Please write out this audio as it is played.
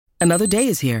Another day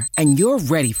is here, and you're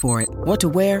ready for it. What to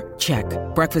wear? Check.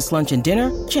 Breakfast, lunch, and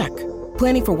dinner? Check.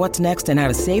 Planning for what's next and how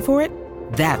to save for it?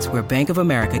 That's where Bank of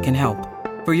America can help.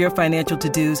 For your financial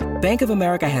to-dos, Bank of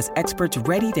America has experts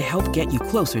ready to help get you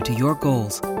closer to your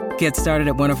goals. Get started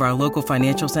at one of our local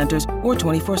financial centers or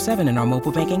 24/7 in our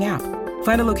mobile banking app.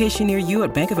 Find a location near you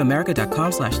at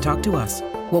bankofamerica.com/talktous.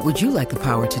 What would you like the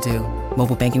power to do?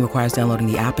 Mobile banking requires downloading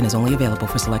the app and is only available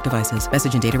for select devices.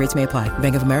 Message and data rates may apply.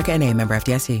 Bank of America NA, member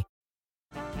FDIC.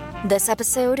 This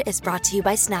episode is brought to you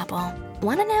by Snapple.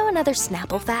 Want to know another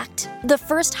Snapple fact? The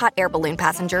first hot air balloon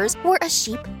passengers were a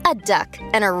sheep, a duck,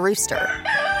 and a rooster.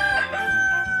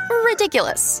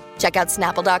 Ridiculous. Check out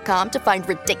Snapple.com to find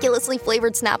ridiculously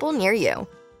flavored Snapple near you.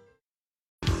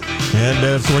 And,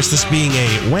 of course, this being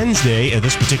a Wednesday at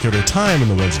this particular time in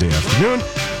the Wednesday afternoon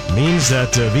means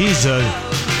that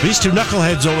these two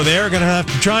knuckleheads over there are going to have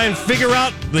to try and figure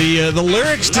out the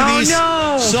lyrics to these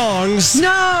songs.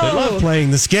 No! They love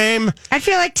playing this game. I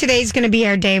feel like today's going to be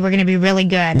our day. We're going to be really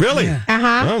good. Really? Yeah.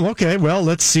 Uh-huh. Oh, okay. Well,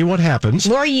 let's see what happens.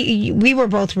 Lori, we were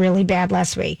both really bad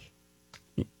last week.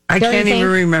 I can't even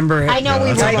remember it. I know we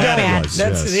were how both bad it bad. was.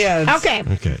 That's Yes. Okay.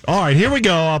 Okay. All right, here we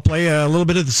go. I'll play a little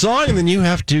bit of the song, and then you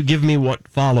have to give me what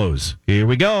follows. Here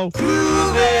we go.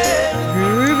 Groovin'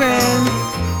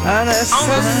 on a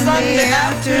Sunday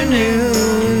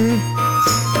afternoon.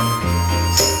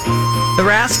 The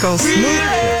Rascals.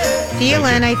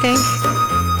 Feeling, I think.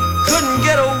 Couldn't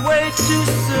get away too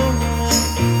soon.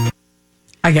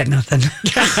 I got nothing.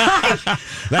 I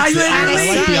like the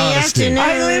honesty.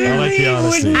 I like the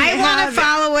honesty. I want to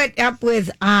follow it up with,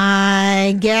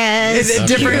 I guess. Is it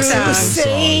different you sound?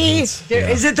 say.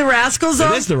 Is it the Rascals,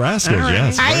 though? It is the Rascals,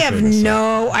 yes. I have Very famous.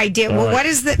 no idea. All Well, right. what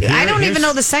is the... I don't even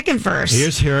know the second verse.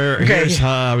 Here's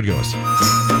how it goes.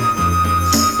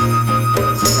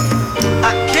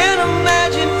 I can't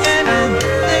imagine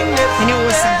anything that's I knew it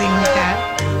was something like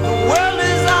that. the world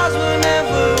is ours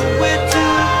whenever we're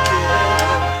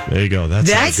together. There you go.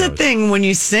 That's the thing. When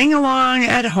you sing along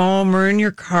at home or in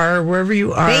your car, wherever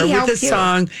you are They with help a you.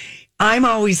 song, I'm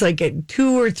always like at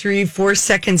 2 or 3, 4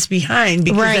 seconds behind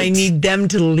because I Right. need them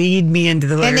to lead me into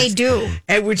the lyrics. And they do.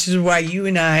 And which is why you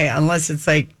and I, unless it's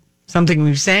like something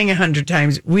we've sang 100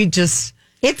 times, we just...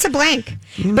 It's a blank.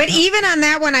 But even on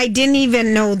that one, I didn't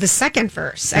even know the second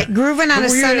verse. Grooving on a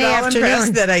Were you Sunday at all impressed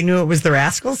afternoon. that I knew it was the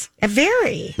Rascals?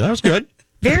 Very. That was good.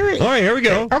 Very. All right, here we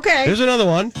go. Okay. Here's another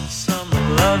one. Summer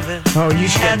loving. Oh, you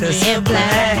should get this. a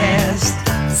blast.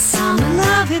 Summer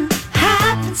loving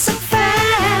happens so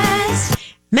fast.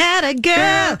 Met a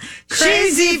girl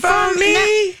Crazy for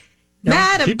me.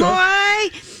 Met a keep going.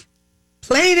 boy.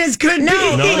 Plain as could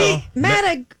No. be. Met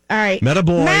a... All right. Met a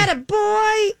boy. Met a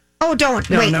boy. Oh, don't.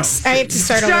 No, Wait. no. I have to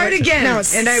start over. Start again, No,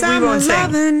 and we summer won't sing.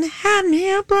 loving had me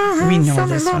a blast. We know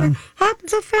Summer this loving one. happened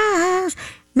so fast.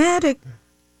 Met a...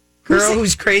 Girl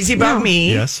who's crazy about No.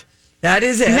 me. Yes. That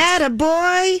is it. Met a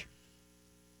boy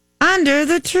under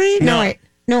the tree. No, wait.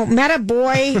 No, met a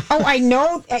boy. Oh, I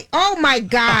know. Oh, my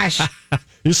gosh.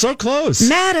 You're so close.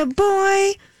 Met a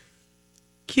boy.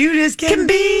 Cute as can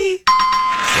be.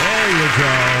 There you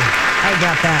go. I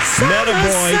got that. Met a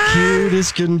boy, cute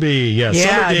as can be. Yes. Yeah,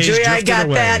 Summer days Julie, I drifting got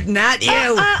away. that. Not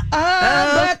you.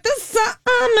 But the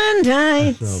summer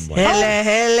nights. Oh, my Hella,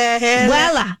 hella, hella.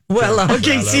 Wella. Well,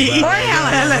 okay, see. Or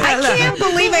Helen. I can't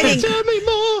believe I didn't. Tell me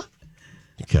more.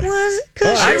 Okay.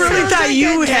 I really thought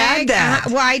you had that.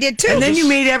 Well, I did too. And then you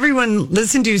made everyone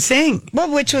listen to you sing. Well,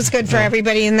 which was good for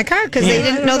everybody in the car because they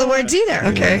didn't know the words either.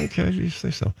 Okay. Okay, you say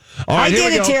so. All right, I here we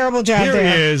did a go. terrible job Here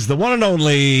there. he is, the one and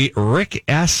only Rick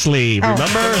Astley. Remember?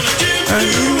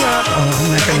 I'm not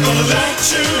going to know that.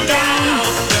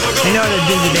 I know how to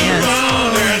do the dance.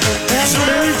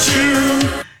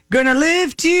 Gonna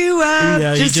lift you up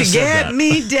Yeah, you just just to said get that.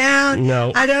 me down.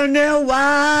 No. I don't know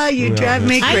why you drive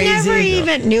me I crazy. never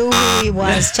even knew who he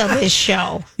was till this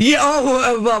show. Yeah,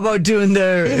 about doing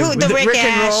the Rick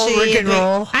and roll, Ashley. Rick and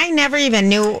roll, I never even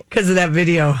knew. because of that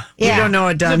video. Yeah. We don't know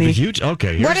it, Donnie. Huge.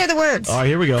 Okay. What are the words? All right,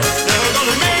 here we go.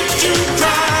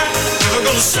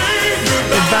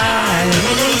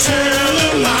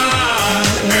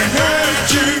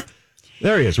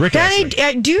 There he is, Rick Donnie,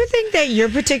 Astley. do you think that you're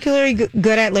particularly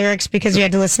good at lyrics because you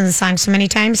had to listen to the song so many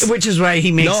times? Which is why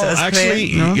he makes No, us actually, play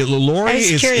it. No? Lori I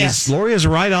was curious. Lori is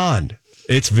right on.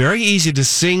 It's very easy to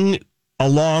sing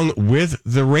along with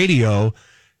the radio,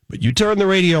 but you turn the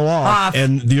radio off.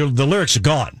 And the lyrics are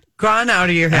gone. Gone out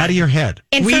of your head. Out of your head.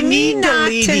 And We for me need not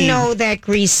to deleting. know that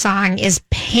Grease song is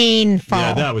painful.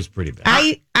 Yeah, that was pretty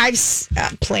bad.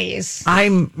 Please.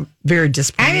 I'm very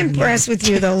disappointed. I'm impressed with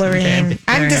you, though, Lorraine.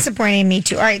 I'm disappointing me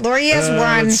too. All right, Lori has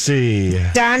one. Let's see.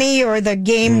 Donnie or the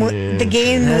game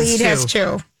lead has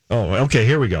two. Oh, okay.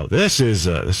 Here we go. This is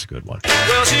a good one.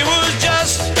 Well, she was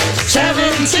just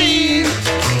 17,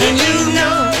 and you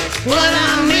know what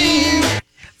I mean.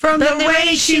 From the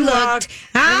way she looked,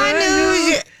 I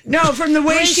knew. No, from the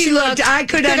way she looked, I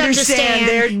could understand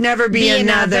there'd never be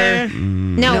another.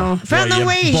 No, from the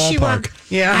way she walked,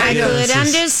 Yeah, I know. could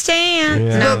understand.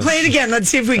 Yeah. No, No, play it again. Let's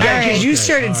see if we got it. Because you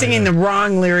started singing the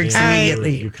wrong lyrics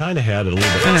immediately. You kind of had it a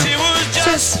little bit. She was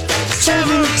just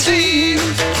 17,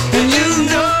 and you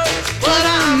know what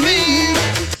I mean.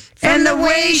 and the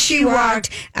way she walked,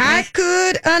 I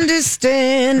could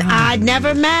understand. I'd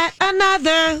never met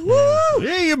another. Woo!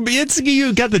 Yeah,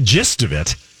 you got the gist of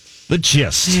it. The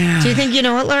gist. Do you think you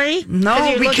know it, Lori? No,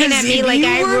 you're because looking at me you like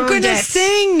I were ruined going to it.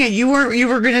 sing. You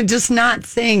were going to just not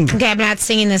sing. Okay, I'm not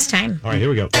singing this time. All right, here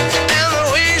we go. And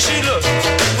the way she looked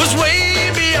was way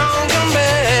beyond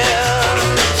compare.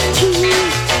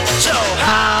 So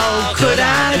How could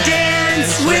I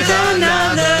dance with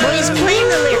another? Well, he's playing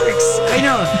the lyrics. I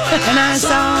know. And I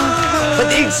saw, but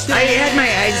I had my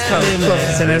eyes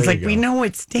closed, and I was like, we know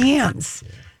it's dance.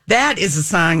 That is a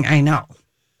song I know.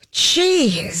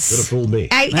 Jeez. Could have fooled me.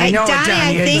 I know, Donnie,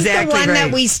 Johnny, I think exactly the one that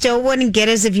right. we still wouldn't get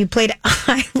is if you played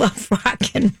I Love Rock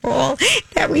and Roll.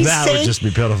 That we That sing. would just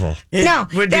be pitiful. No,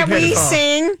 would be that we pitiful.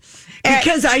 sing.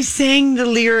 Because I sang the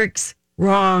lyrics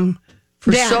wrong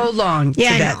for Yeah. so long Yeah,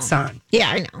 to I that know. song. Yeah,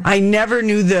 I know. I never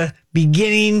knew the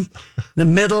beginning, the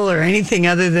middle, or anything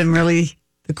other than really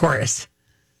the chorus.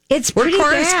 It's We're pretty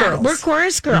chorus bad. girls. We're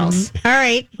chorus girls. All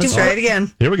right. Let's try it again.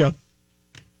 Here we go.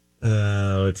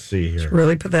 Let's see here.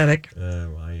 Really pathetic.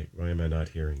 Why am I not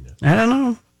hearing this? I don't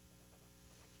know.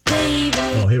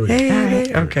 Oh, here we go.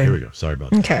 Hey, okay. Here we go. Sorry about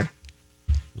that. Okay. A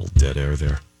little dead air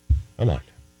there. Come on.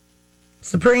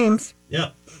 Supremes, Yeah.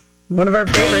 one of our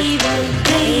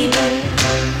favorites.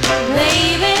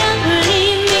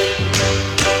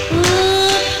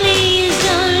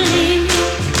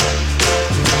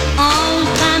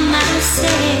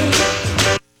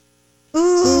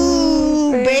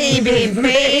 Ooh, baby,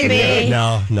 baby.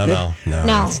 No. No.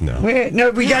 it's no. Wait, no,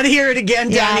 we got to hear it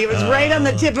again, Johnny. Yeah. It was right on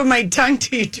the tip of my tongue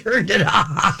till you turned it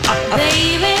off.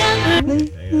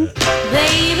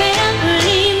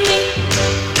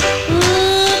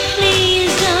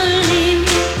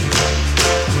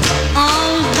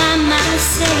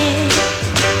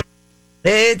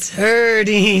 It's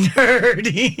hurting.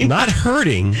 Not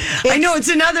hurting. I know it's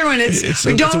another one. It's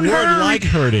a word like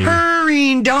hurting.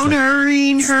 Hurrying, don't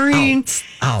hurrying.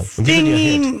 Ow. I'm giving you a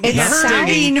hint. Stinging, It's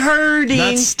hurting, hurting.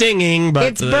 Not stinging, but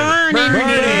It's burning,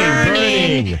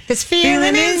 burning. It's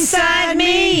feeling inside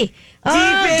me.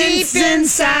 Oh, deep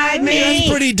inside me. That's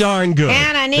pretty darn good.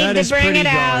 And I need That to is bring pretty it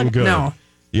darn out. Good. No.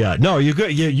 Yeah, no,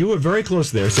 you were very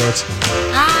close there. So it's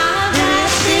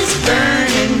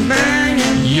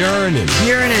yearning.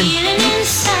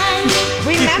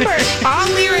 Remember, all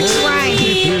lyrics rhyme.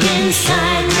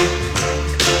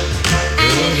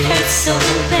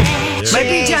 Might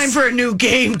be time for a new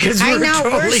game because I we're know,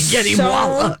 totally we're getting so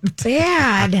walloped.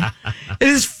 bad. It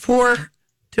is 4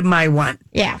 to my 1.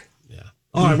 Yeah.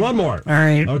 All right, one more. All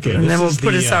right. Okay. And this then we'll is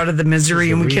put us out of the misery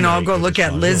this is and the we can all remake go of look the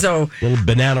at song. Lizzo. Little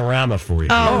Bananarama for you.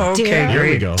 Oh, okay, dear. Here we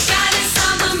great. go.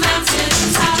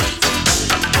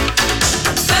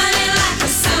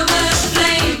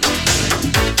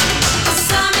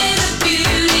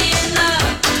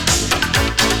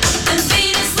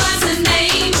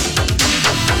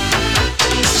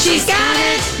 She's got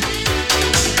it.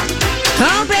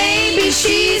 Oh, baby,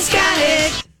 she's got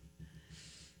it.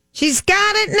 She's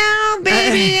got it now,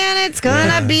 baby, and it's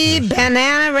gonna be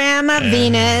Bananarama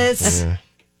Venus.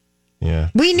 Yeah.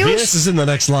 We knew Venus is in the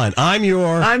next line. I'm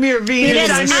your Venus.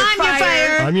 I'm your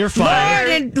fire. I'm your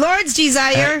fire. Lord's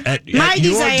desire. At My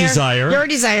your desire. desire. Your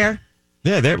desire.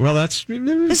 Yeah, well, that's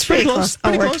It's pretty close.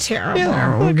 Pretty Oh, we're close.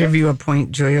 terrible. We'll give you a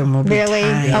point, Julia. And we'll be Really?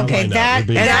 tied. Okay, why not? that.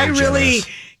 We'll be And I generous. really,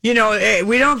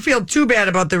 we don't feel too bad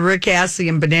about the Rick Astley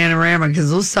and Bananarama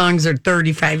because those songs are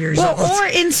 35 years Well,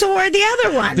 old. so are the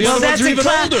other ones. The other ones are even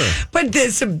older. But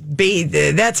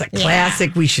that's a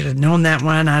classic. We should have known that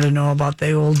one. I don't know about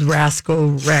the old Rascal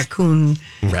Raccoon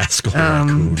Rascal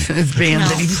Raccoon. band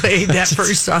that he played that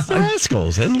first song. The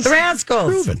Rascals. The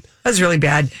Rascals. Proven. That's really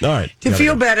bad. All right. To Gotta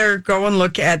feel go. better, go and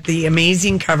look at the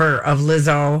amazing cover of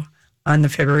Lizzo on the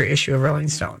February issue of Rolling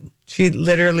Stone. She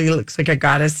literally looks like a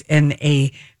goddess in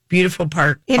a beautiful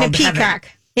park In a called peacock. Heaven.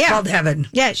 Yeah. Called Heaven.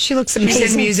 Yeah, she looks She's amazing.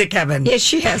 in music heaven. Yes,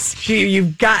 she is.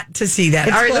 You've got to see that.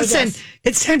 It's All right, gorgeous. listen.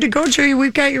 It's time to go, Julia.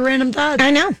 We've got your random thoughts.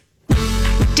 I know.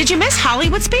 Did you miss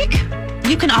Hollywood Speak?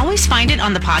 You can always find it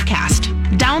on the podcast.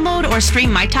 Download or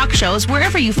stream My Talk shows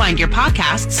wherever you find your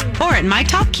podcasts or at My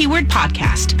Talk Keyword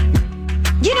Podcast.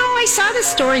 You know, I saw this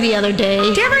story the other day.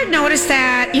 Did you ever notice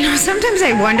that? You know, sometimes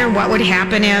I wonder what would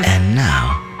happen if... And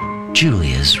now,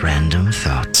 Julia's random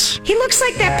thoughts. He looks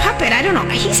like that puppet. I don't know.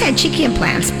 He's had cheeky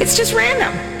implants. It's just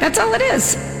random. That's all it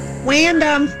is.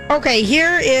 Random. Okay,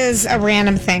 here is a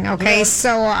random thing, okay?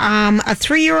 So, a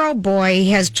 3-year-old boy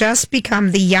has just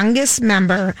become the youngest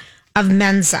member of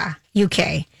Mensa,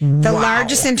 UK, the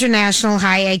largest international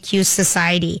high IQ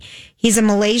society. He's a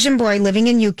Malaysian boy living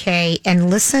in UK,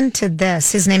 and listen to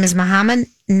this. His name is Muhammad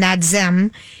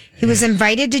Nazim. He was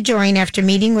invited to join after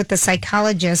meeting with the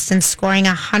psychologist and scoring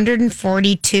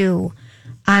 142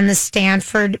 on the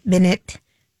Stanford Binet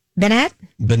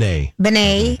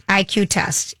IQ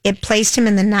test. It placed him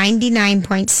in the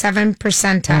 99.7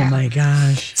 percentile. Oh my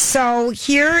gosh. So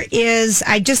here is,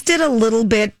 I just did a little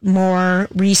bit more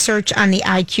research on the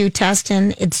IQ test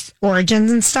and its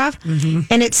origins and stuff.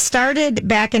 And it started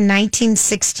back in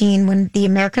 1916 when the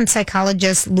American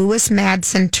psychologist Louis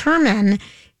Madsen Terman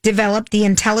developed the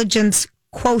intelligence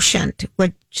quotient,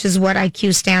 which is what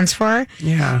IQ stands for.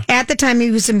 Yeah. At the time, he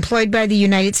was employed by the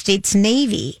United States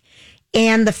Navy.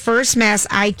 And the first mass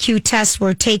IQ tests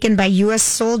were taken by U.S.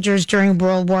 soldiers during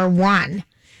World War I.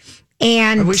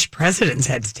 And I wish presidents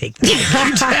had to take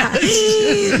that.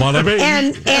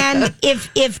 and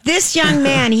if this young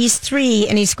man, he's 3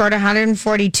 and he scored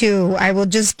 142, I will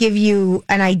just give you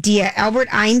an idea. Albert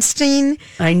Einstein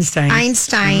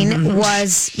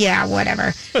was,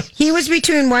 whatever. He was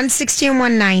between 160 and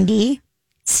 190.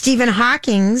 Stephen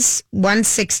Hawking's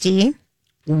 160.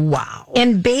 Wow.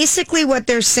 And basically what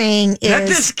they're saying is... Let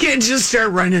this kid just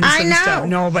start running some stuff.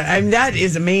 No, but that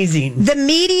is amazing. The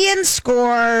median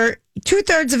score,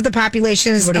 2/3 of the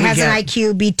population has an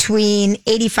IQ between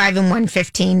 85 and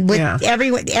 115.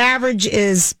 The average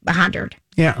is 100.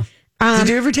 Yeah. Did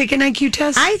you ever take an IQ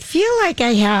test? I feel like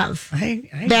I have.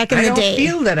 Back in the day. I don't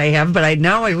feel that I have, but I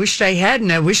wished I had,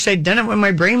 and I wished I'd done it when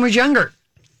my brain was younger.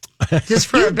 Just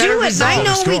for a better result. I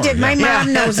know we did. My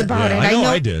mom knows about it. I know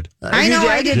I did. I know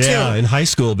I did too. Yeah, in high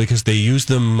school because they used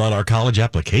them on our college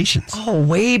applications. Oh,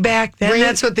 way back then.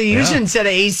 That's what they used instead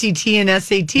of ACT and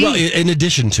SAT. Well, in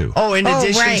addition to. Oh, in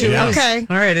addition to. Yes. Okay.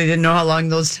 All right. I didn't know how long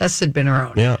those tests had been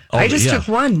around. Yeah. I just took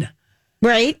one.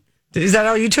 Right. Is that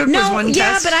all you took? Was one test?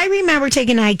 Yeah, but I remember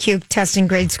taking an IQ test in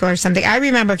grade school or something. I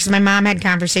remember because my mom had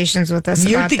conversations with us.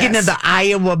 You're thinking of the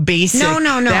Iowa Basic. No.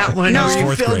 That one. No.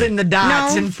 You filled in the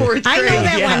dots in 4th grade. I know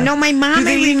that one. No, my mom.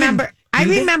 I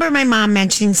remember my mom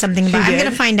mentioning something about. I'm going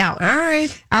to find out. All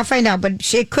right, I'll find out.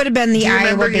 But it could have been the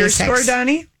Iowa Basics. Your score,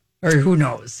 Donnie? Or who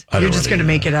knows? You're just going to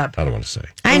make it up. I don't want to say.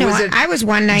 I know. I was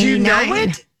 199. Do you know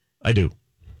it? I do.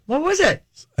 What was it?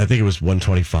 I think it was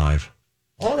 125.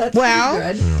 Oh, that's pretty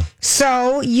good. Yeah.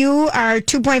 So you are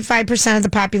 2.5% of the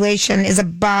population is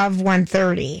above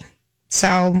 130.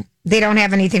 So they don't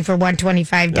have anything for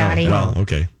 125, Dottie. Well,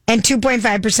 okay. And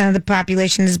 2.5% of the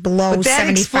population is below 75. That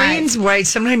explains why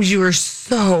sometimes you are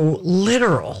so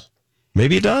literal.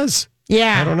 Maybe it does.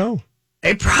 Yeah. I don't know.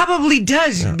 It probably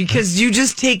does because you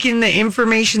just take in the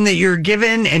information that you're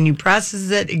given and you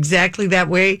process it exactly that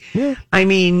way. Yeah. I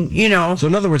mean, So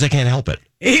in other words, I can't help it.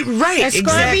 Right, a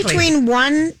score between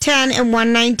 110 and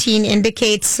 119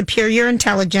 indicates superior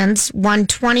intelligence.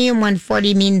 120 and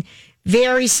 140 mean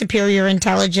very superior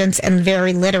intelligence and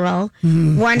very literal.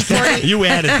 140. You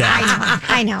added that.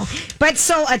 I know. But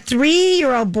so a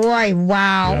 3-year-old boy,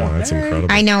 wow. Yeah, that's incredible.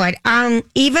 I know it.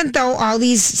 Even though all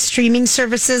these streaming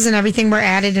services and everything were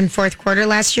added in 4th quarter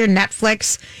last year,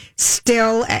 Netflix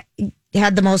still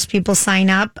had the most people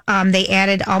sign up. They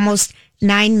added almost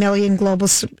 9 million global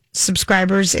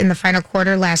subscribers in the final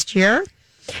quarter last year.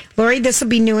 Lori, this will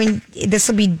be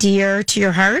dear to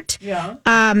your heart. Yeah.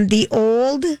 The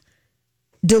old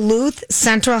Duluth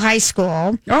Central High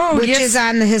School, which is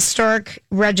on the historic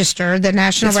register, the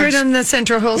National It's right on the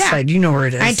Central Hillside. Yeah. You know where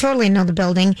it is. I totally know the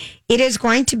building. It is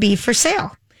going to be for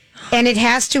sale. And it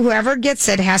has to, whoever gets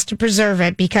it has to preserve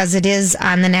it because it is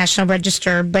on the National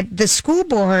Register. But the school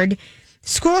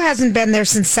hasn't been there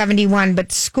since 71,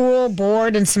 but school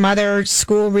board and some other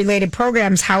school-related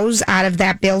programs house out of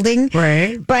that building.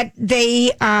 Right. But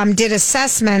they did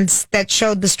assessments that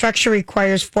showed the structure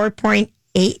requires $48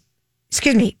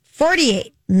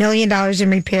 million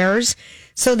in repairs.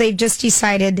 So they've just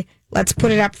decided, let's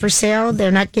put it up for sale.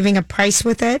 They're not giving a price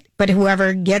with it, but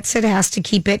whoever gets it has to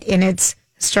keep it in its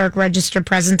historic register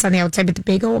presence on the outside with the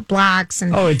big old blocks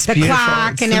and it's the beautiful.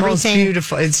 clock it's and the everything. Most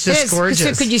beautiful. It's just gorgeous.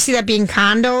 So could you see that being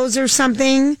condos or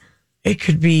something? It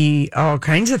could be all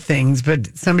kinds of things,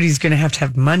 but somebody's going to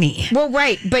have money. Well,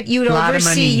 right. But you'd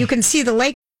oversee, you can see the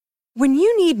lake When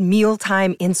you need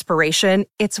mealtime inspiration,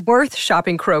 it's worth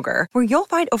shopping Kroger, where you'll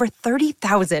find over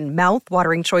 30,000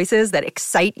 mouth-watering choices that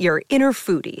excite your inner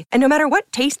foodie. And no matter what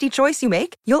tasty choice you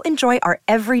make, you'll enjoy our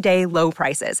everyday low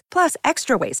prices, plus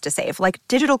extra ways to save, like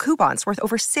digital coupons worth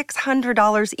over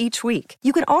 $600 each week.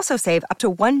 You can also save up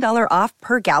to $1 off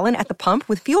per gallon at the pump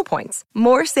with fuel points.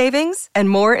 More savings and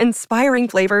more inspiring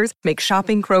flavors make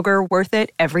shopping Kroger worth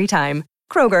it every time.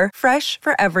 Kroger, fresh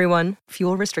for everyone.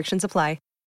 Fuel restrictions apply.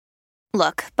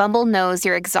 Look, Bumble knows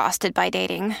you're exhausted by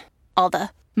dating. All the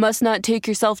must not take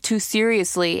yourself too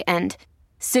seriously and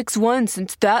 6'1"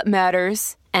 since that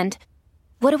matters. And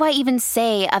what do I even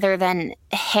say other than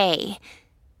hey?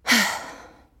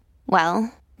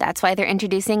 Well, that's why they're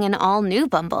introducing an all-new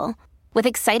Bumble with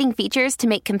exciting features to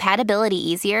make compatibility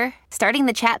easier, starting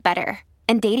the chat better,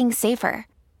 and dating safer.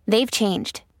 They've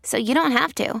changed, so you don't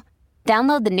have to.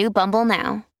 Download the new Bumble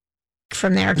now.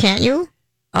 From there, can't you?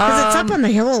 Because it's up on the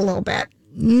hill a little bit.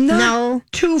 No,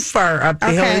 too far up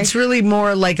the hill. It's really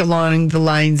more like along the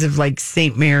lines of like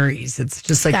St. Mary's. It's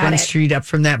just like one street up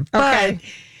from that.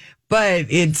 But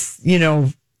it's,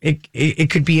 it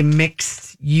could be a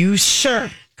mixed use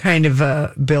kind of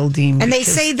a building. And they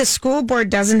say the school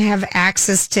board doesn't have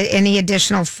access to any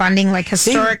additional funding, like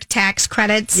historic tax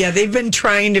credits. Yeah, they've been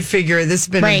trying to figure, this has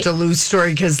been a Duluth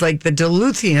story, because like the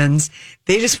Duluthians,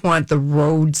 they just want the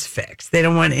roads fixed. They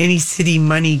don't want any city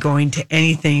money going to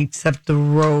anything except the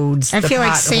roads. I feel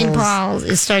like St. Paul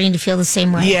is starting to feel the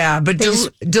same way. Yeah, but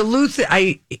Duluth,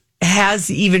 has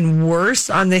even worse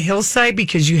on the hillside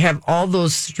because you have all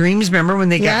those streams. Remember when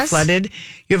they got flooded?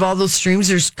 You have all those streams.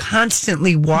 There's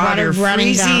constantly water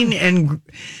freezing and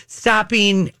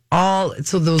stopping all.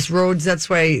 So those roads, that's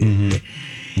why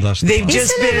they've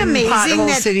just been in pothole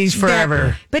cities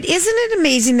forever. But isn't it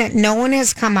amazing that no one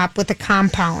has come up with a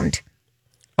compound?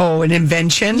 Oh, an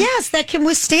invention? Yes, that can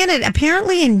withstand it.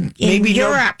 Apparently in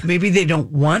Europe. Maybe they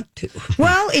don't want to.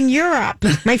 Well, in Europe,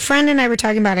 my friend and I were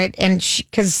talking about it, and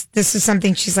because this is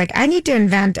something she's like, I need to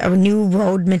invent a new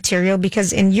road material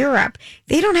because in Europe,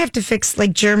 they don't have to fix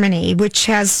like Germany, which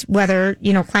has weather,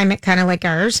 climate kind of like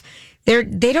ours. They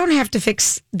don't have to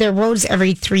fix their roads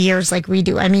every 3 years like we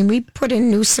do. I mean, we put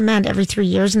in new cement every 3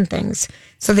 years and things.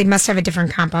 So they must have a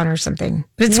different compound or something.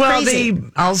 But it's crazy. They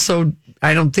also,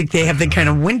 I don't think they have the kind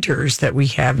of winters that we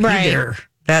have either.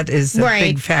 That is a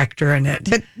big factor in it.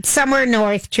 But somewhere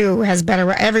north, too, has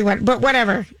better, everyone. But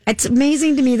whatever. It's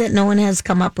amazing to me that no one has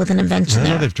come up with an invention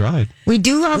there. They've tried. We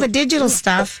do all the digital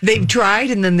stuff. They've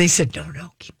tried, and then they said,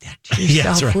 no, keep that to yourself.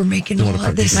 That's right. We're making all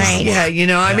of this. Right.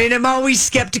 Yeah, I mean, I'm always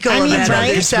skeptical of that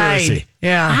other side.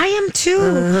 Yeah. I am,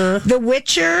 too. The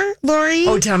Witcher, Lori.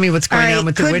 Oh, tell me what's going on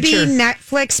with The Witcher. Could be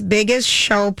Netflix's biggest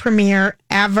show premiere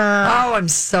ever. Oh, I'm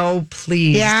so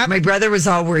pleased. Yeah. My brother was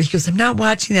all worried. He goes, I'm not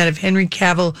watching that. If Henry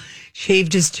Cavill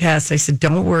shaved his chest. I said,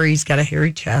 don't worry. He's got a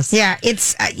hairy chest. Yeah,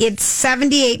 it's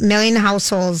 78 million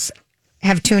households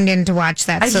have tuned in to watch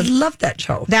that. I love that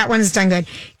show. That one's done good.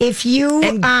 If you...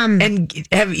 And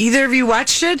have either of you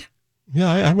watched it?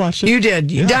 Yeah, I watched it. You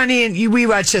did. Yeah. Donnie and we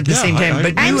watched it at the same time, but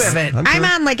you haven't. I'm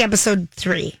on like episode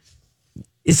 3.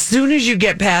 As soon as you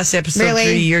get past episode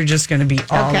 3, you're just going to be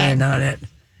all in on it.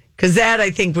 Because that, I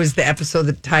think, was the episode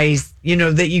that ties,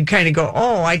 that you kind of go,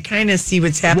 oh, I kind of see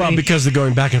what's happening. Well, because they're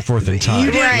going back and forth in time.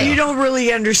 You don't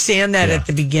really understand that at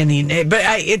the beginning. But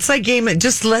it's like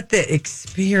just let the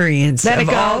experience of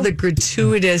all the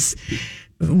gratuitous,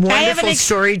 wonderful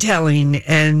storytelling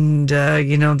and,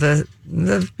 the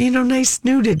nice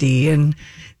nudity and...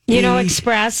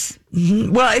 Express.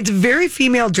 Mm-hmm. Well, it's a very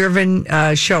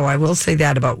female-driven show. I will say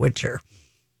that about Witcher.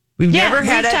 We've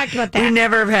talked about that. We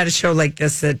never have had a show like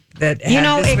this that had this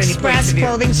many Express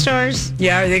clothing stores.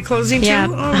 Yeah, are they closing too? Yeah,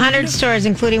 100 stores,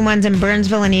 including ones in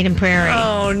Burnsville and Eden Prairie.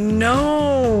 Oh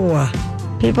no!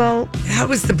 That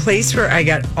was the place where I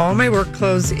got all my work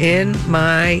clothes in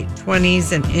my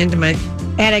 20s and into my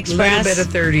at Express. Little bit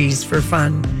of 30s for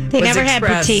fun. They never had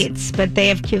petites, but they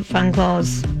have cute, fun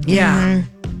clothes. Yeah. Mm-hmm.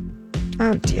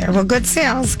 Oh, dear. Well, good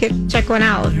sales. Check one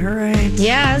out. All right.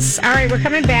 Yes. All right. We're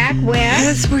coming back with...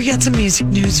 Yes, we got some music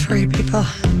news for you people.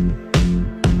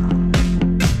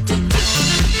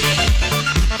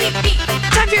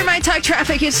 Time for your My Talk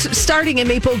traffic. Is starting in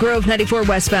Maple Grove, 94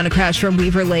 westbound, a crash from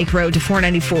Weaver Lake Road to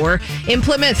 494. In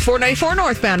Plymouth, 494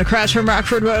 northbound, a crash from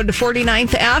Rockford Road to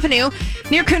 49th Avenue.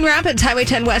 Near Coon Rapids, Highway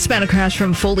 10 westbound, a crash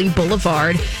from Foley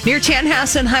Boulevard. Near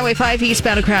Chanhassen, Highway 5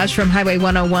 eastbound, a crash from Highway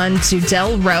 101 to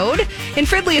Dell Road. In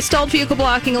Fridley, a stalled vehicle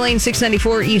blocking lane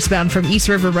 694 eastbound from East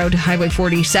River Road to Highway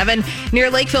 47. Near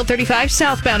Lakeville 35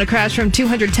 southbound, a crash from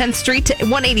 210th Street to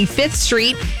 185th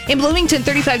Street. In Bloomington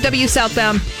 35W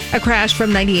southbound, a crash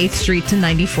from 98th Street to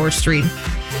 94th Street.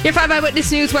 Your 5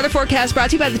 Eyewitness News weather forecast brought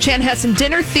to you by the Chanhassen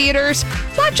Dinner Theaters.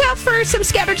 Watch out for some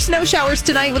scattered snow showers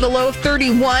tonight with a low of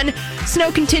 31.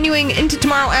 Snow continuing into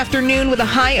tomorrow afternoon with a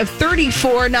high of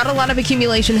 34. Not a lot of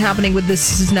accumulation happening with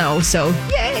this snow, so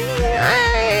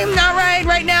yay, not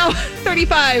right now.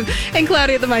 35 and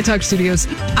cloudy at the My Talk Studios.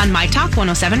 On My Talk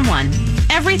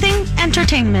 107.1. Everything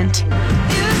entertainment.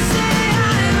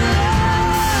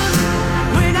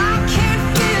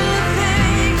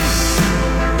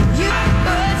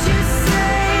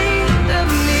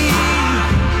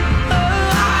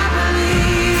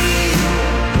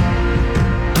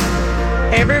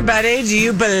 Everybody, do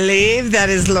you believe that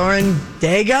is Lauren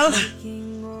Daigle?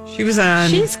 She was on.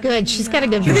 She's good. She's got a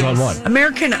good She was voice. on what?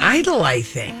 American Idol, I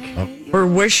think. Or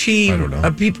was she I don't know.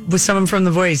 with someone from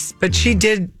The Voice? But she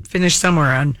did finish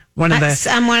somewhere on one of the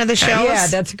shows. Yeah,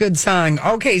 that's a good song.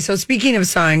 Okay, so speaking of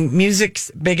song,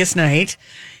 music's biggest night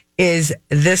is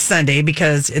this Sunday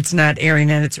because it's not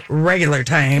airing at its regular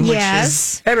time, which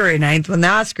is February 9th when the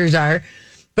Oscars are.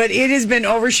 But it has been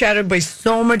overshadowed by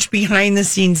so much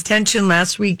behind-the-scenes tension.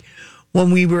 Last week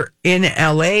when we were in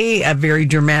L.A., a very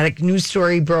dramatic news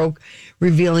story broke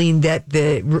revealing that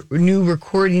the new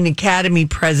Recording Academy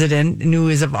president, new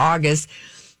as of August,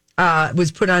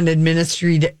 was put on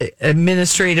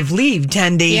administrative leave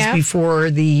 10 days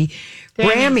before the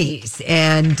Grammys.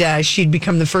 And she'd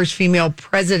become the first female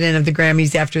president of the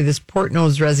Grammys after this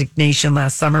Portnoy's resignation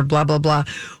last summer, blah, blah, blah.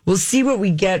 We'll see what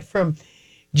we get from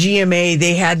GMA.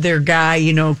 They had their guy,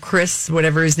 Chris,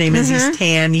 whatever his name is. He's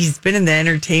tan. He's been in the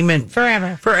entertainment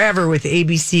forever with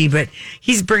ABC, but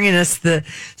he's bringing us the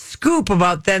scoop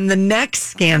about then the next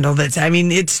scandal.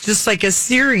 It's just like a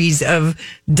series of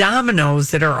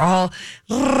dominoes that are all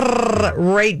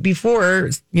right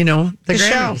before, the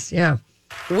Grammys. Show. Yeah.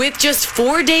 With just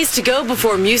 4 days to go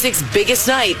before music's biggest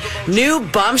night, new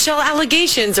bombshell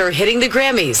allegations are hitting the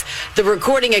Grammys. The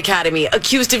Recording Academy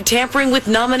accused of tampering with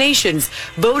nominations,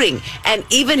 voting, and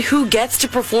even who gets to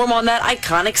perform on that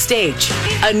iconic stage.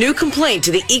 A new complaint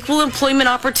to the Equal Employment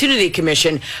Opportunity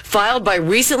Commission filed by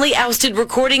recently ousted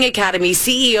Recording Academy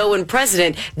CEO and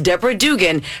President Deborah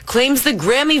Dugan claims the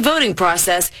Grammy voting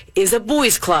process is a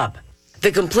boys' club.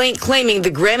 The complaint claiming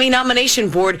the Grammy nomination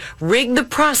board rigged the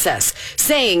process,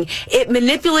 saying it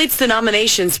manipulates the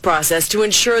nominations process to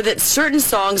ensure that certain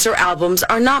songs or albums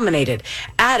are nominated,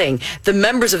 adding the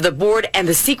members of the board and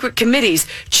the secret committees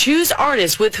choose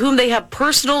artists with whom they have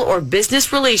personal or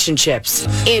business relationships.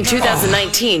 In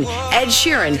 2019, Ed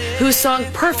Sheeran, whose song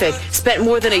Perfect spent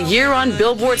more than a year on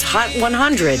Billboard's Hot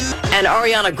 100, and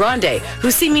Ariana Grande,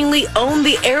 who seemingly owned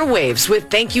the airwaves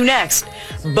with Thank You Next,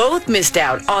 both missed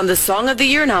out on the Song of the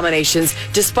Year nominations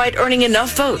despite earning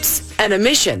enough votes, an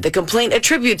omission the complaint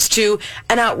attributes to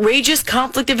an outrageous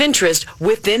conflict of interest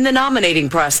within the nominating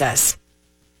process.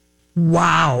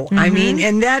 Wow. I mean,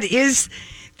 and that is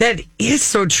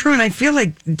so true. And I feel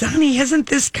like, Donnie,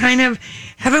 haven't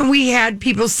we had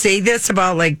people say this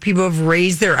about, like, people have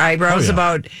raised their eyebrows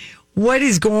about what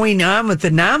is going on with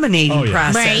the nominating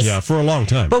process. Right. Yeah, for a long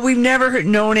time. But we've never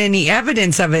known any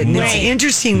evidence of it. And it's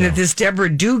interesting that this Deborah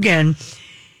Dugan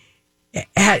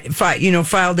had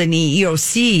filed an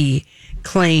EEOC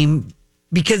claim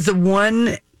because the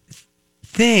one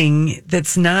thing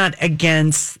that's not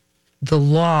against the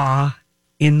law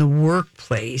in the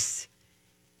workplace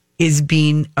is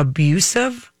being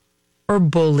abusive or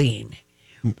bullying.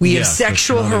 We have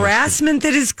sexual harassment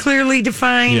that is clearly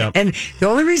defined. Yep. And the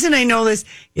only reason I know this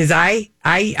is I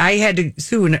had to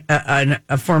sue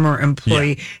a former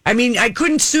employee. Yeah. I mean, I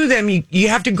couldn't sue them. You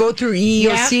have to go through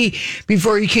EEOC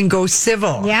before you can go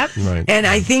civil. Yep. Right. And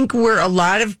I think where a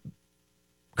lot of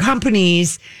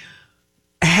companies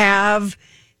have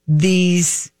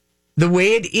these, the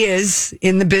way it is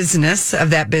in the business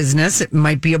of that business, it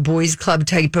might be a boys club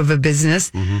type of a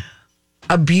business,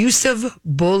 abusive,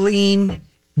 bullying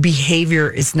behavior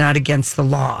is not against the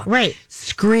law. Right.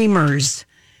 Screamers,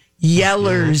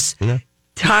 yellers,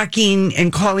 talking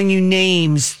and calling you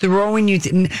names, throwing you,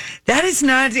 that is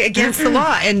not against the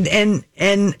law. And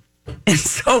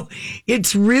so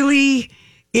it's really,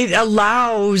 it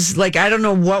allows, like, I don't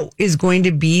know what is going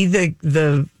to be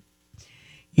the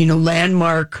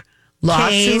landmark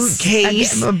lawsuit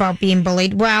case about being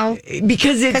bullied. Well,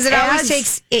 because it always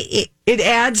takes it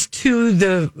adds to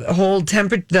the whole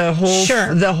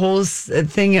the whole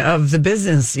thing of the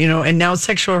business, and now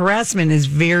sexual harassment is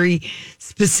very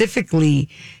specifically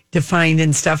defined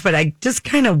and stuff. But I just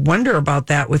kind of wonder about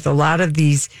that with a lot of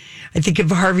these. I think of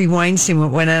Harvey Weinstein,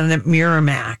 what went on at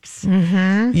Miramax,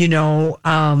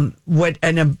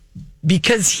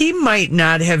 because he might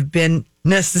not have been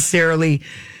necessarily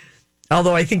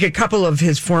although I think a couple of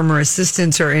his former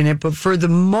assistants are in it, but for the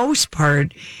most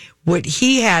part, what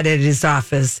he had at his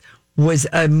office was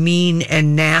a mean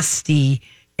and nasty,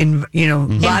 and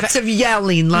lots of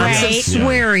yelling, lots of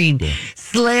swearing,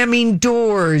 slamming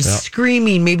doors,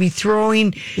 screaming, maybe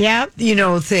throwing,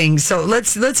 things. So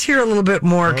let's hear a little bit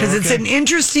more, because it's an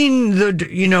interesting,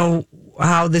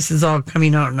 how this is all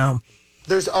coming out now.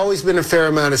 There's always been a fair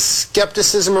amount of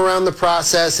skepticism around the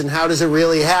process and how does it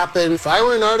really happen. If I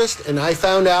were an artist and I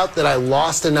found out that I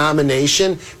lost a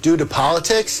nomination due to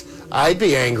politics, I'd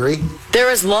be angry. There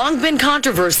has long been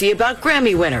controversy about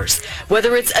Grammy winners,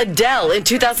 whether it's Adele in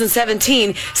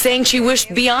 2017 saying she wished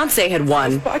Beyonce had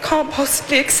won. But I can't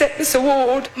possibly accept this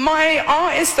award. My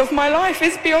artist of my life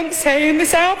is Beyonce, and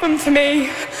this album for me,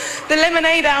 the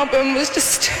Lemonade album, was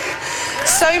just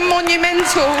so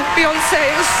monumental. Beyonce,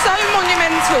 it was so monumental.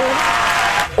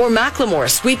 Or Macklemore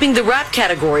sweeping the rap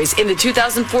categories in the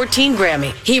 2014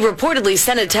 Grammy. He reportedly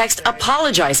sent a text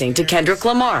apologizing to Kendrick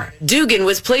Lamar. Dugan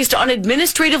was placed on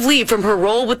administrative leave from her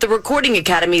role with the Recording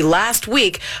Academy last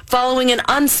week following an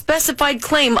unspecified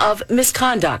claim of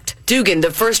misconduct. Dugan,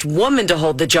 the first woman to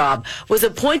hold the job, was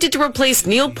appointed to replace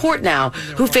Neil Portnow,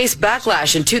 who faced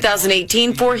backlash in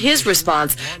 2018 for his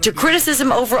response to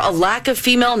criticism over a lack of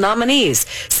female nominees,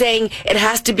 saying it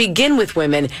has to begin with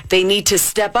women. They need to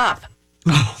step up.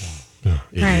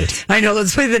 Right. I know.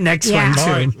 Let's play the next one soon.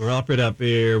 All right, wrap it up.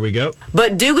 Here we go.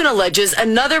 But Dugan alleges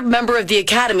another member of the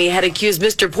Academy had accused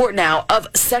Mr. Portnow of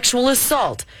sexual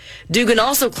assault. Dugan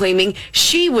also claiming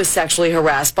she was sexually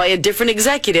harassed by a different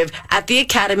executive at the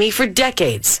Academy for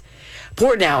decades.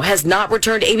 Portnow has not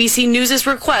returned ABC News'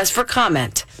 request for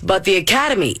comment. But the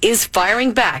Academy is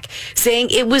firing back,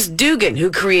 saying it was Dugan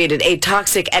who created a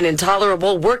toxic and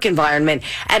intolerable work environment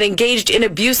and engaged in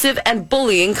abusive and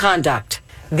bullying conduct.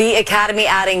 The Academy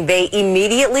adding they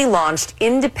immediately launched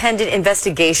independent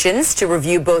investigations to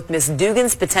review both Ms.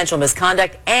 Dugan's potential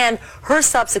misconduct and her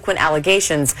subsequent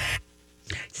allegations.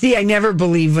 See, I never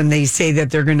believe when they say that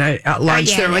they're going to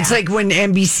launch their... It's like when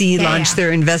NBC launched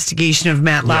their investigation of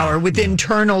Matt Lauer with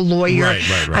internal lawyer.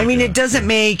 Right, I mean, it doesn't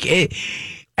make it...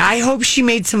 I hope she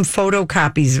made some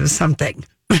photocopies of something.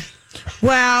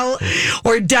 Well,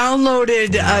 or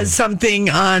downloaded something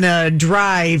on a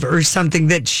drive or something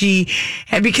that she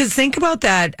had. Because think about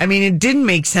that. I mean, it didn't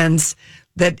make sense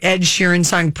that Ed Sheeran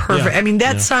song Perfect. I mean,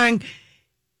 that song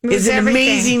is an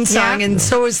amazing song, and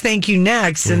so is Thank You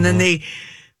Next. And then they...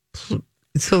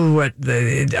 So what?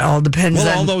 It all depends on...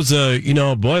 all those,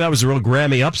 boy, that was a real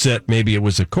Grammy upset. Maybe it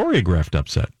was a choreographed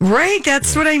upset. Right,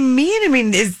 that's what I mean. I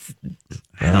mean,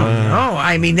 I don't know.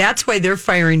 I mean, that's why they're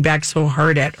firing back so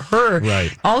hard at her.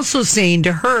 Right. Also saying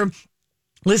to her,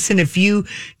 listen, if you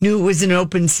knew it was an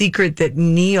open secret that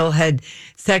Neil had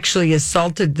sexually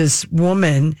assaulted this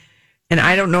woman, and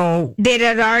I don't know... It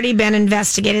had already been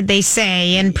investigated, they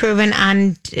say, and proven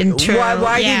untrue.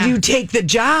 Why did you take the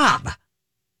job?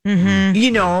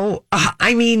 Mm-hmm.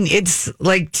 I mean, it's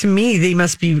like, to me, they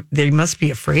must be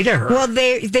afraid of her. Well,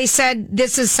 they said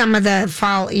this is some of the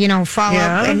follow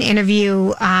up and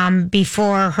interview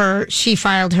before she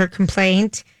filed her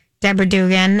complaint. Deborah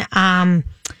Dugan,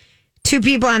 two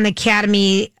people on the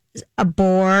Academy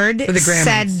board for the Grammys.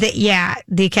 Said that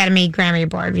the Academy Grammy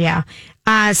board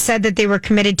said that they were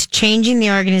committed to changing the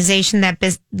organization.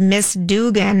 That Miss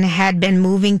Dugan had been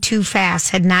moving too fast,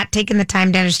 had not taken the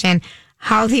time to understand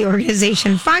how the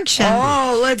organization functioned,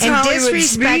 and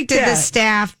disrespected the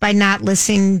staff by not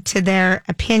listening to their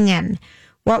opinion.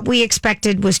 What we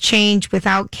expected was change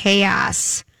without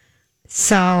chaos.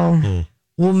 So,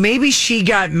 well, maybe she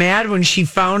got mad when she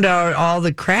found out all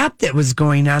the crap that was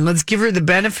going on. Let's give her the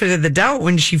benefit of the doubt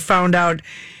when she found out,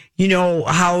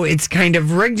 how it's kind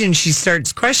of rigged, and she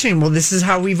starts questioning, well, this is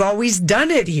how we've always done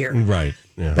it here. Right.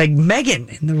 Yeah. Like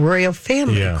Meghan in the royal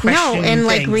family. Yeah. No, and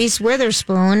like Reese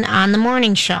Witherspoon on the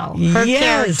morning show. Her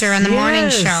character on the morning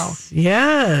show.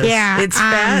 Yes. Yeah. It's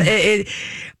bad.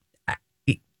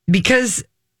 Because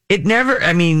it never,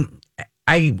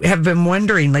 I have been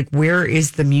wondering, like, where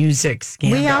is the music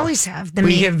scandal? We always have.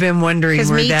 We have been wondering where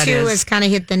that is. Because Me Too has kind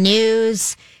of hit the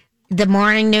news. The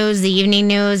morning news, the evening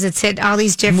news, it's hit all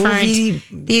these different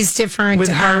with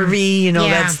Harvey,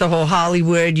 that's the whole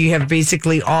Hollywood. You have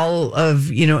basically all of,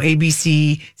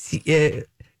 ABC,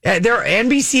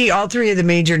 NBC, all three of the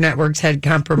major networks had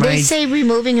compromised. They say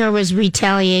removing her was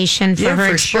retaliation for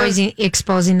her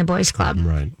exposing the boys club.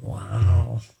 Right.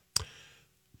 Wow.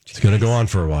 It's going to go on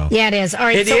for a while. Yeah, it is. All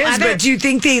right, it is, but do you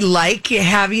think they like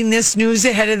having this news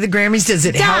ahead of the Grammys? Does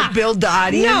it help build the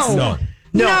audience? No.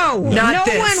 No, not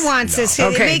this. one wants this.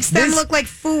 It makes them look like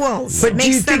fools. But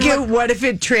do you think what if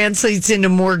it translates into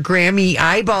more Grammy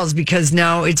eyeballs because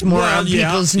now it's more on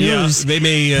people's news? Yeah, they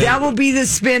may. That will be the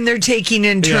spin they're taking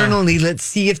internally. Yeah. Let's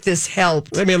see if this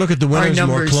helped. They may look at the winners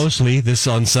more closely this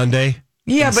on Sunday.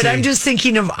 Yeah, but I'm just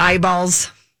thinking of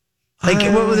eyeballs. Like,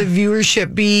 what will the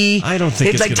viewership be? I don't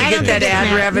think they'd like to get that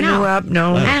ad revenue up.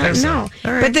 No, I don't know.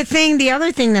 Right. But the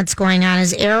other thing that's going on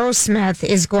is Aerosmith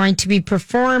is going to be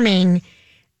performing.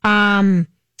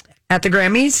 At the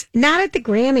Grammys? Not at the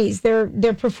Grammys.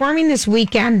 They're performing this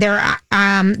weekend. They're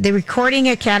the Recording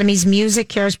Academy's Music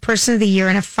Cares Person of the Year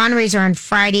and a fundraiser on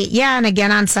Friday. Yeah, and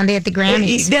again on Sunday at the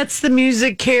Grammys. That's the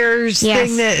Music Cares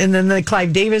thing, and then the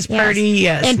Clive Davis party.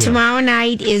 Yes. And tomorrow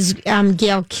night is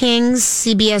Gayle King's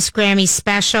CBS Grammy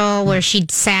special where she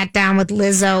sat down with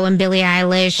Lizzo and Billie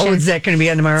Eilish. Oh, is that going to be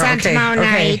on tomorrow? It's on tomorrow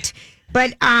night.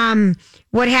 But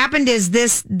what happened is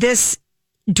this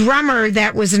drummer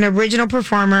that was an original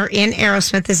performer in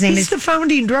Aerosmith. His name is the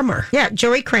founding drummer. Yeah,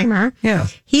 Joey Kramer. Yeah.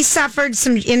 He suffered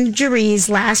some injuries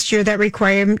last year that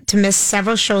required him to miss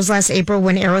several shows last April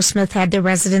when Aerosmith had their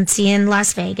residency in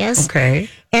Las Vegas. Okay.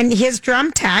 And his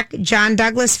drum tech, John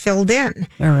Douglas, filled in.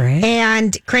 All right.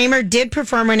 And Kramer did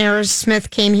perform when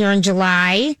Aerosmith came here in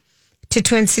July to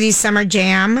Twin Cities Summer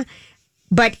Jam.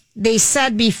 But they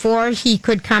said before he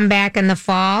could come back in the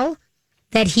fall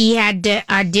that he had to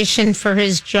audition for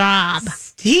his job.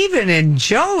 Stephen and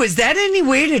Joe, is that any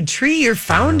way to treat your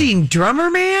founding drummer,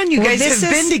 man? You guys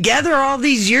have been together all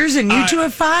these years and you two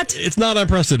have fought? It's not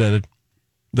unprecedented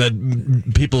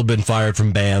that people have been fired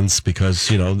from bands because,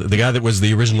 the guy that was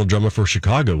the original drummer for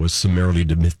Chicago was summarily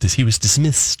dismissed. He was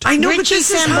dismissed. I know, but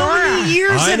this is how many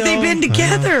years have they been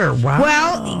together? Wow.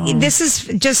 Well, this is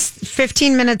just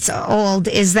 15 minutes old,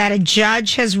 is that a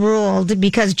judge has ruled,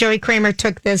 because Joey Kramer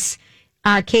took this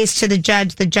case to the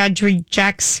judge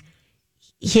rejects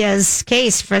his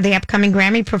case for the upcoming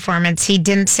Grammy performance. He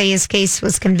didn't say his case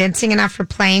was convincing enough for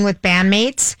playing with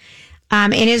bandmates.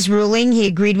 In his ruling, he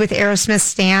agreed with Aerosmith's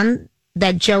stand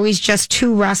that Joey's just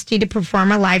too rusty to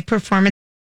perform a live performance.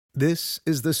 This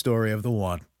is the story of the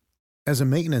one. As a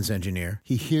maintenance engineer,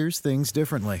 he hears things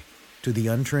differently. To the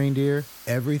untrained ear,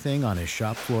 everything on his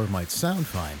shop floor might sound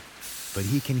fine, but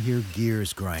he can hear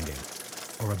gears grinding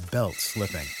or a belt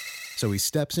slipping. So he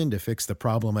steps in to fix the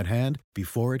problem at hand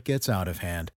before it gets out of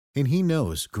hand. And he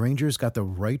knows Grainger's got the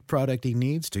right product he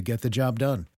needs to get the job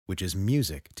done, which is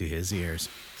music to his ears.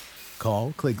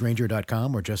 Call, click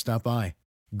Grainger.com, or just stop by.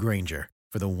 Grainger,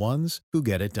 for the ones who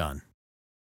get it done.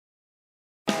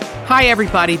 Hi,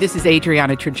 everybody. This is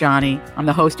Adriana Trajani. I'm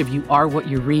the host of You Are What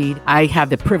You Read. I have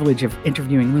the privilege of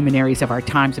interviewing luminaries of our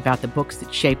times about the books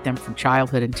that shaped them from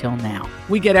childhood until now.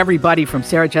 We get everybody from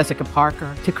Sarah Jessica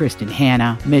Parker to Kristen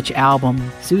Hanna, Mitch Albom,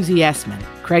 Susie Essman,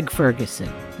 Craig Ferguson,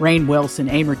 Rainn Wilson,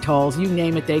 Amor Tolls, you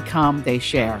name it, they come, they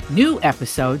share. New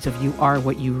episodes of You Are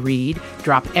What You Read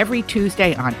drop every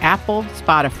Tuesday on Apple,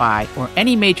 Spotify, or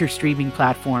any major streaming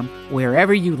platform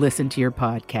wherever you listen to your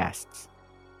podcasts.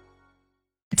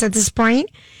 It's at this point,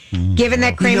 given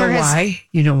that Kramer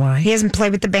You know why? He hasn't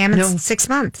played with the band in 6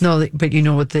 months. No, but you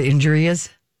know what the injury is?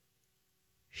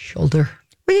 Shoulder.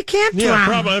 Well, you can't drum. Yeah,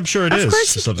 probably. I'm sure it is. Of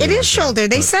course, it is shoulder.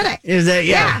 They said it. Is that,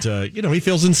 yeah. But, he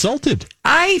feels insulted.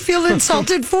 I feel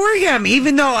insulted for him,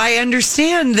 even though I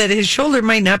understand that his shoulder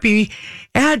might not be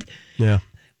Yeah.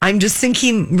 I'm just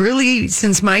thinking, really,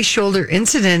 since my shoulder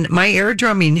incident, my air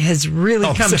drumming has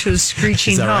really come to a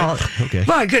screeching halt. Right? Okay.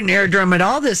 Well, I couldn't air drum at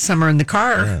all this summer in the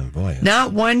car. Yeah, boy.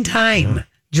 Not one time,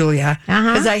 Julia,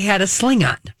 because I had a sling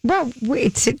on. Well,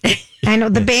 I know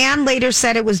the band later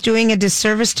said it was doing a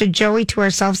disservice to Joey, to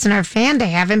ourselves, and our fan to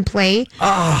have him play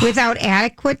without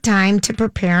adequate time to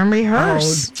prepare and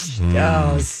rehearse.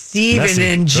 Stephen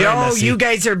and Joe, you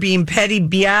guys are being petty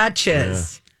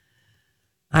biatches. Yeah.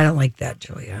 I don't like that,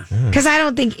 Julia. Because I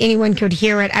don't think anyone could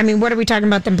hear it. I mean, what are we talking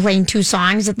about, them playing 2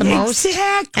 songs at the most?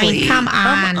 Exactly. I mean, come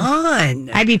on.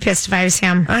 I'd be pissed if I was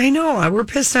him. I know. We're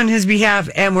pissed on his behalf,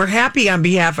 and we're happy on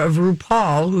behalf of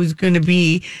RuPaul, who's going to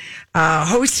be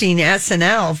hosting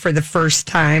SNL for the first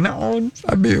time on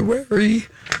February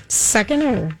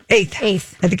 2nd or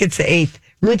 8th. I think it's the 8th.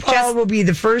 RuPaul will be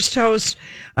the first host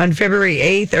on February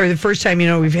 8th, or the first time,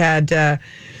 we've had...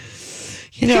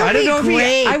 I don't know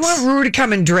if I want Rue to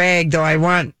come in drag, though. I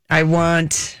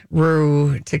want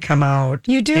Rue to come out.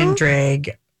 You do? In drag.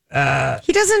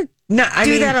 He doesn't do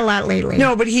that a lot lately.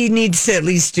 No, but he needs to at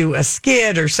least do a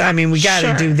skit or something. We got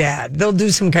to do that. They'll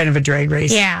do some kind of a drag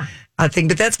race. Yeah. I think,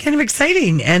 but that's kind of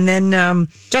exciting. And then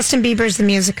Justin Bieber's the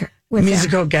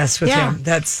musical guest with him.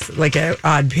 That's like an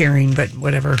odd pairing, but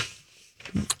whatever.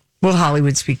 We'll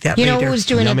Hollywood speak that You later. know who's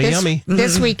doing Yummy, it yummy.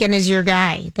 this weekend is your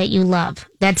guy that you love.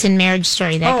 That's in Marriage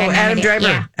Story. That guy Adam nominated. Driver.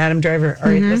 Yeah. Adam Driver.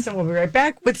 All right, listen, we'll be right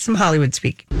back with some Hollywood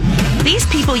speak. These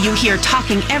people you hear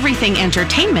talking everything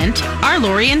entertainment are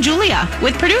Lori and Julia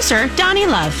with producer Donnie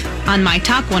Love on My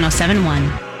Talk 1071.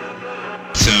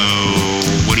 So,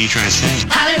 what are you trying to say?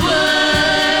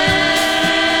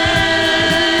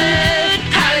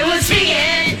 Hollywood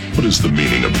speaking. What is the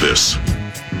meaning of this?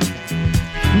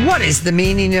 What is the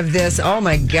meaning of this? Oh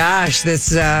my gosh,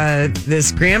 this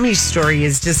Grammy story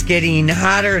is just getting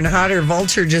hotter and hotter.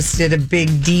 Vulture just did a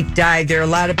big deep dive. There are a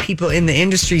lot of people in the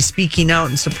industry speaking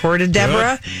out in support of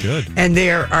Deborah. Good. And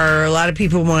there are a lot of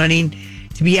people wanting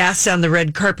to be asked on the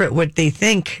red carpet what they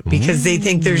think, because they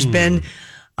think there's been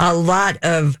a lot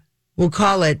of, we'll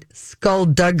call it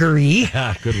skullduggery.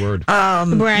 Good word.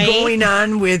 Right. Going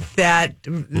on with that,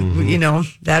 you know,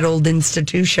 that old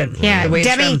institution. Yeah, The way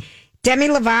it's run. Demi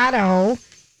Lovato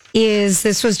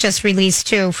this was just released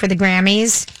too for the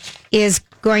Grammys, is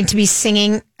going to be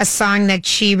singing a song that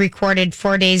she recorded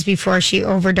 4 days before she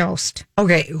overdosed.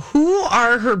 Okay, who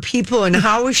are her people and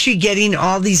how is she getting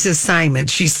all these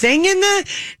assignments? She's singing the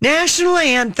national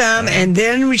anthem and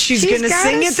then she's going to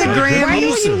sing at the Grammys. Why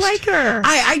don't you like her?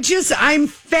 I'm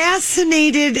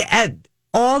fascinated at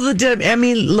all the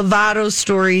Demi Lovato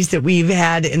stories that we've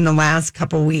had in the last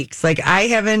couple weeks. Like, I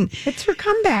haven't. It's her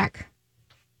comeback.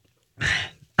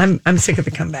 I'm sick of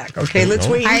the comeback. Okay, let's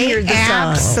wait and hear the song.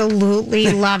 I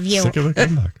absolutely love you. Sick of the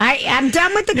comeback. I'm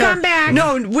done with the comeback.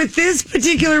 No, with this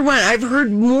particular one, I've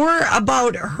heard more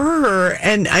about her,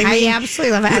 and I mean, I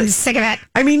absolutely love it. I'm sick of it.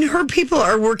 I mean, her people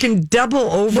are working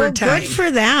double overtime. Well, good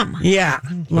for them. Yeah.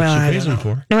 What she pays them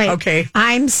for. No, wait. Okay.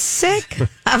 I'm sick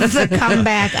of the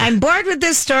comeback. I'm bored with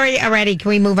this story already. Can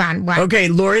we move on? What? Okay,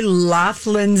 Lori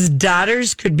Loughlin's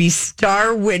daughters could be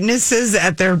star witnesses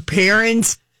at their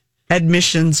parents'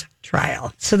 admissions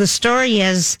trial. So the story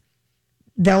is,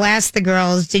 they'll ask the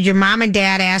girls, did your mom and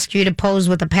dad ask you to pose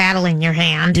with a paddle in your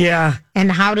hand? Yeah.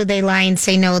 And how do they lie and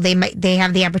say no? They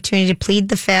have the opportunity to plead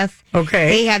the fifth.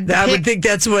 Okay. I would think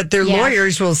that's what their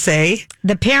lawyers will say.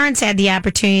 The parents had the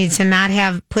opportunity to not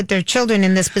have put their children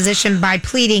in this position by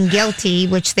pleading guilty,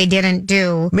 which they didn't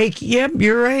do. Yep,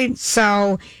 you're right.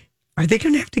 So are they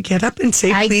going to have to get up and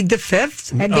say plead the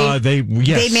fifth? Yes. They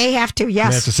may have to, yes.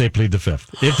 They have to say plead the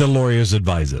fifth if the lawyers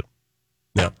advise it.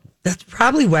 Yep. That's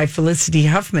probably why Felicity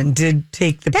Huffman did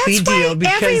take the plea deal,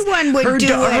 because everyone would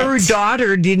do it. Her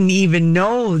daughter didn't even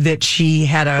know that she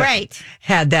had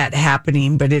had that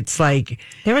happening. But it's like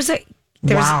there was a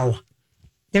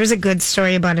good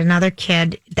story about another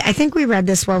kid. I think we read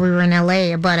this while we were in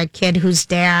LA about a kid whose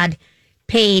dad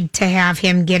paid to have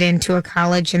him get into a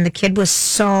college, and the kid was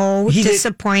so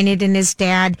disappointed in his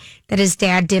dad that his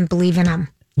dad didn't believe in him.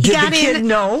 Did the kid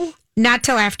know? Not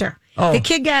till after. Oh. The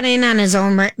kid got in on his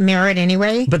own merit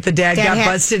anyway. But the dad got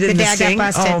busted in the sting?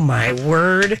 Got busted. Oh, my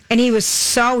word. And he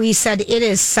said, it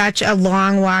is such a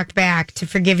long walk back to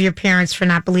forgive your parents for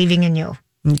not believing in you.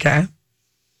 Okay.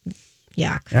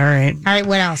 Yuck. All right. All right,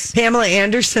 what else? Pamela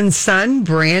Anderson's son,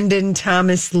 Brandon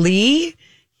Thomas Lee,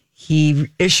 he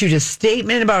issued a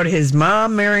statement about his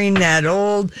mom marrying that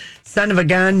old son of a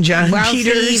gun, John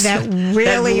Peters. That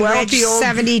really rich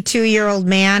 72-year-old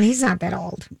man. He's not that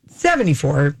old.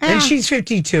 74, and she's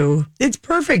 52. It's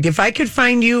perfect. If I could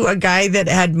find you a guy that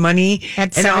had money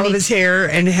and all of his hair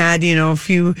and had, a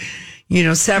few,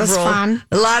 several, a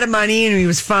lot of money, and he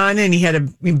was fun, and he had a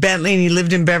Bentley, and he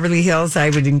lived in Beverly Hills,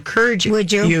 I would encourage you,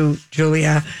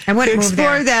 Julia, to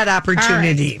explore that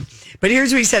opportunity. Right. But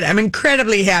here's what he said. I'm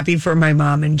incredibly happy for my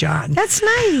mom and John. That's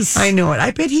nice. I know it. I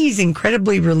bet he's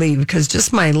incredibly relieved, because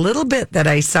just my little bit that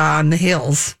I saw on the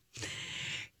hills,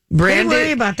 Brandon, they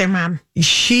worry about their mom.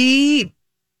 She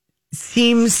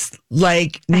seems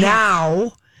like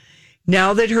now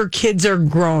that her kids are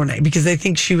grown, because I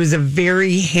think she was a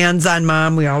very hands-on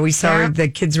mom. We always saw her, the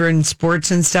kids were in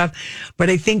sports and stuff. But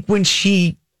I think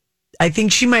I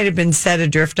think she might have been set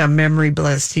adrift on memory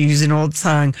bliss, to use an old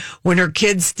song, when her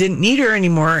kids didn't need her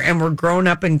anymore and were grown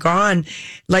up and gone.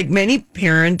 Like many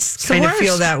parents kind of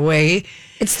feel that way.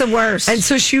 It's the worst. And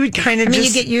so she would kind of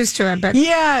you get used to it, but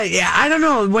yeah, I don't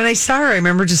know. When I saw her, I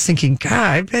remember just thinking, God,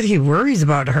 I bet he worries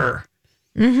about her.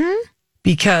 Mm-hmm.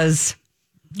 Because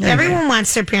everyone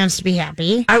wants their parents to be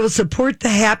happy. I will support the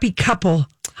happy couple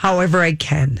however I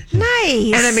can.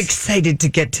 Nice. And I'm excited to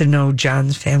get to know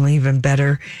John's family even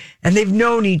better. And they've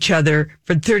known each other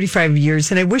for 35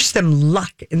 years, and I wish them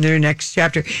luck in their next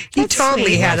chapter. He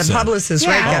totally had a publicist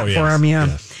write that for him,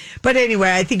 Yes. But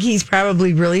anyway, I think he's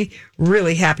probably really,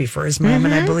 really happy for his mom,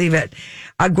 and I believe it.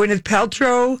 Gwyneth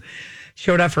Paltrow,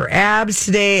 showed off her abs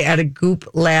today at a Goop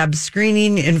Lab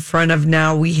screening. In front of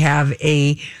now, we have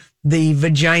the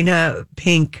vagina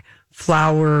pink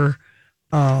flower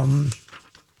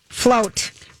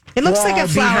float. It looks like a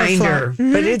flower behind float. her,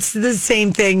 but it's the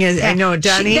same thing as I know,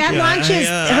 Donnie.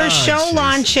 Her show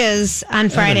launches on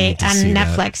Friday on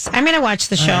Netflix. I'm going to watch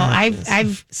the show.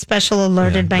 I've special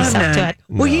alerted myself to it.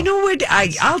 Well, you know what?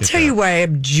 I'll tell you why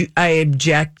I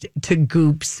object to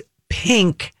Goop's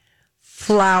pink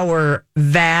flower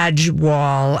vag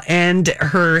wall and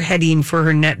her heading for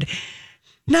her net.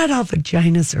 Not all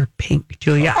vaginas are pink,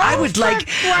 Julia. I would like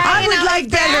better.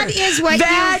 That is what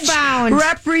vag you found.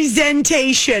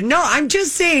 Representation. No, I'm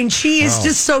just saying she is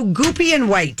just so goopy and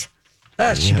white.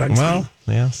 She bugs me.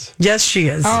 Yes. Yes, she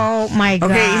is. Oh, my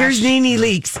God. Okay, here's Nene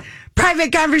Leakes.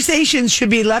 Private conversations should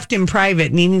be left in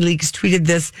private. Nene Leakes tweeted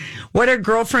this. What are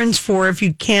girlfriends for if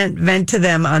you can't vent to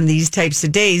them on these types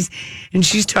of days? And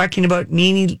she's talking about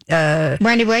Wendy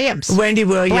Williams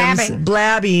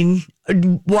blabbing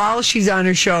while she's on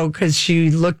her show because she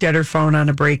looked at her phone on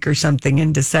a break or something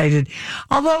and decided.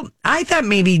 Although I thought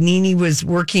maybe Nene was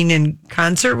working in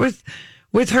concert with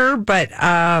her, but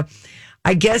I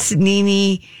guess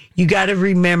Nene, you got to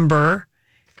remember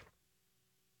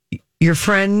your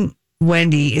friend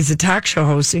Wendy is a talk show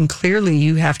host, and clearly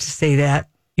you have to say that.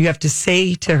 You have to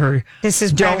say to her, "This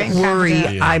is don't private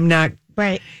worry, I'm not."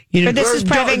 Right. You know, but this is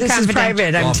private. This is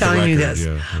private. I'm telling you this.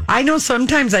 Yeah. I know.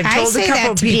 Sometimes I've told a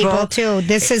couple people too.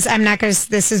 This is. I'm not going to.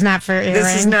 This is not for airing.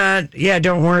 This is not. Yeah.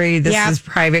 Don't worry. This is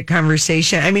private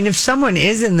conversation. I mean, if someone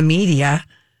is in the media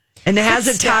and has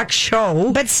a talk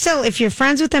show, but still, if you're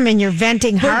friends with them and you're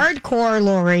venting hardcore,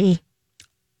 Lori.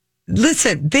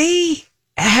 Listen, they've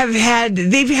had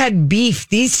beef.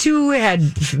 These two had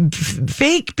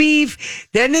fake beef.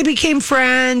 Then they became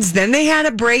friends. Then they had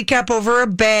a breakup over a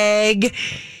bag.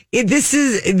 Wendy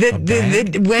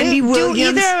Williams. Do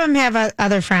either of them have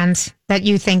other friends that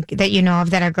you think that you know of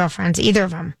that are girlfriends? Either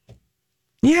of them?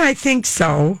 Yeah, I think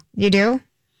so. You do?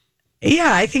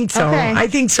 Yeah, I think so. Okay. I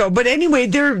think so. But anyway,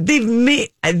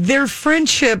 their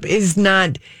friendship is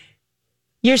not.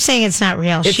 You're saying it's not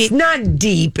real. It's not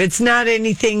deep. It's not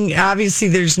anything. Obviously,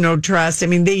 there's no trust. I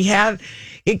mean,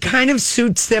 it kind of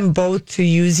suits them both to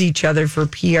use each other for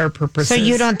PR purposes. So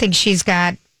you don't think she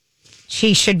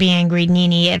should be angry,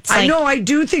 Nene? I know. I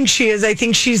do think she is. I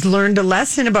think she's learned a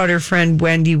lesson about her friend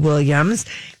Wendy Williams,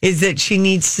 is that she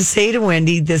needs to say to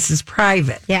Wendy, this is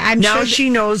private. Yeah, I'm now sure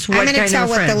she knows what kind of friend. I'm going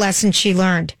to tell what the lesson she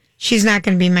learned. She's not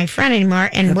going to be my friend anymore,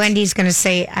 and Wendy's going to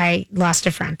say I lost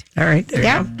a friend. All right, there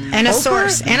you go. And a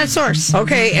source.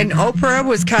 Okay, and Oprah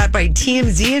was caught by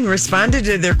TMZ and responded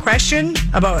to their question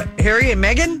about Harry and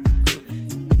Meghan.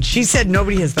 She said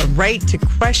nobody has the right to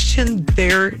question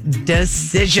their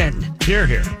decision. Hear,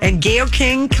 hear. And Gayle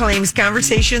King claims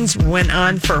conversations went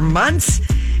on for months,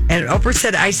 and Oprah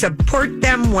said, I support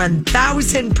them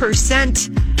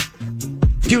 1,000%.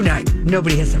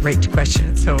 Nobody has the right to question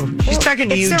it. So she's talking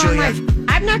to you, Julia.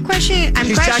 I'm not questioning.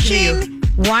 I'm questioning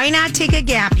why not take a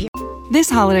gap year. This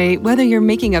holiday, whether you're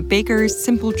making a Baker's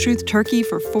Simple Truth turkey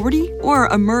for 40 or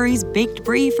a Murray's Baked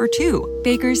Brie for 2,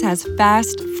 Baker's has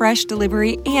fast, fresh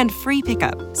delivery and free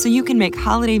pickup, so you can make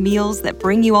holiday meals that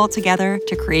bring you all together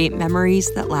to create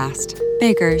memories that last.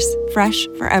 Baker's, fresh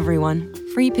for everyone.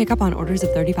 Free pickup on orders of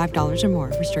 $35 or more.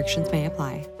 Restrictions may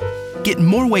apply. Get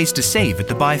more ways to save at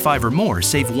the Buy 5 or More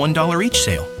Save $1 each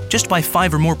sale. Just buy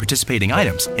 5 or more participating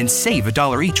items and save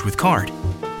 $1 each with card.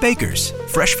 Baker's,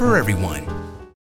 fresh for everyone.